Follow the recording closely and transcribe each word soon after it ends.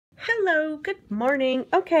Hello, good morning.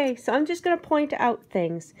 Okay, so I'm just going to point out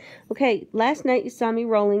things. Okay, last night you saw me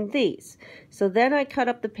rolling these. So then I cut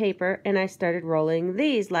up the paper and I started rolling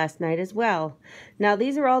these last night as well. Now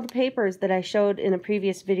these are all the papers that I showed in a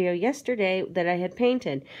previous video yesterday that I had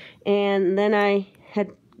painted. And then I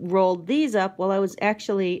had rolled these up while I was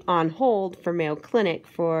actually on hold for Mayo Clinic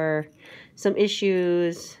for some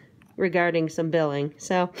issues regarding some billing.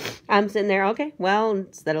 So I'm sitting there, okay, well,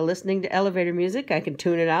 instead of listening to elevator music, I can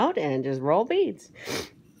tune it out and just roll beads.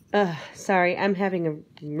 Sorry, I'm having a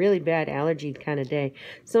really bad allergy kind of day.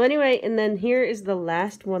 So anyway, and then here is the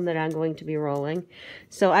last one that I'm going to be rolling.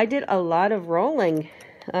 So I did a lot of rolling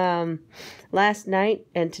last night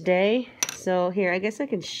and today. So here, I guess I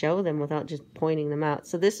can show them without just pointing them out.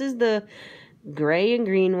 So this is the gray and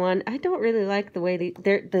green one. I don't really like the way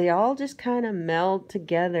they all just kind of meld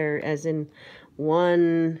together as in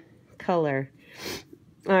one color.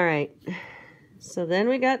 All right, so then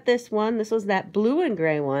we got this one. This was that blue and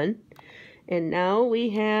gray one, and now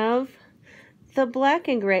we have the black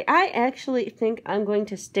and gray. I actually think I'm going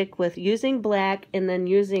to stick with using black and then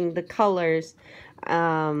using the colors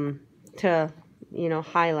to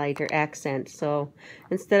highlight or accent. So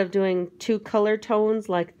instead of doing two color tones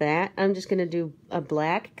like that, I'm just going to do a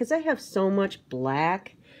black because I have so much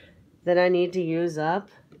black that I need to use up.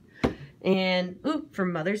 And for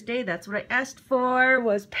Mother's Day, that's what I asked for,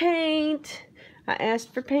 was paint. I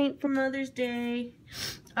asked for paint for Mother's Day.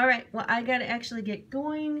 All right, well, I got to actually get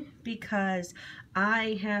going because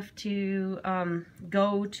I have to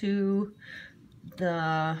go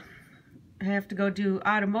do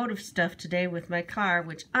automotive stuff today with my car,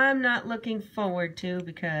 which I'm not looking forward to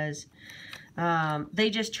because they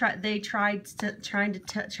tried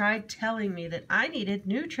telling me that I needed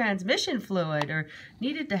new transmission fluid or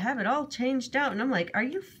needed to have it all changed out, and I'm like, are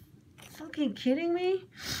you fucking kidding me?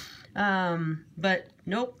 But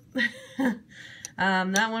nope.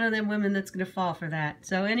 I'm not one of them women that's gonna fall for that.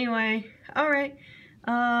 So anyway, all right.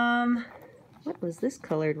 What was this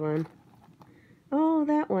colored one? Oh,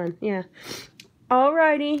 that one. Yeah.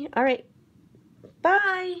 Alrighty. All right.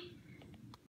 Bye.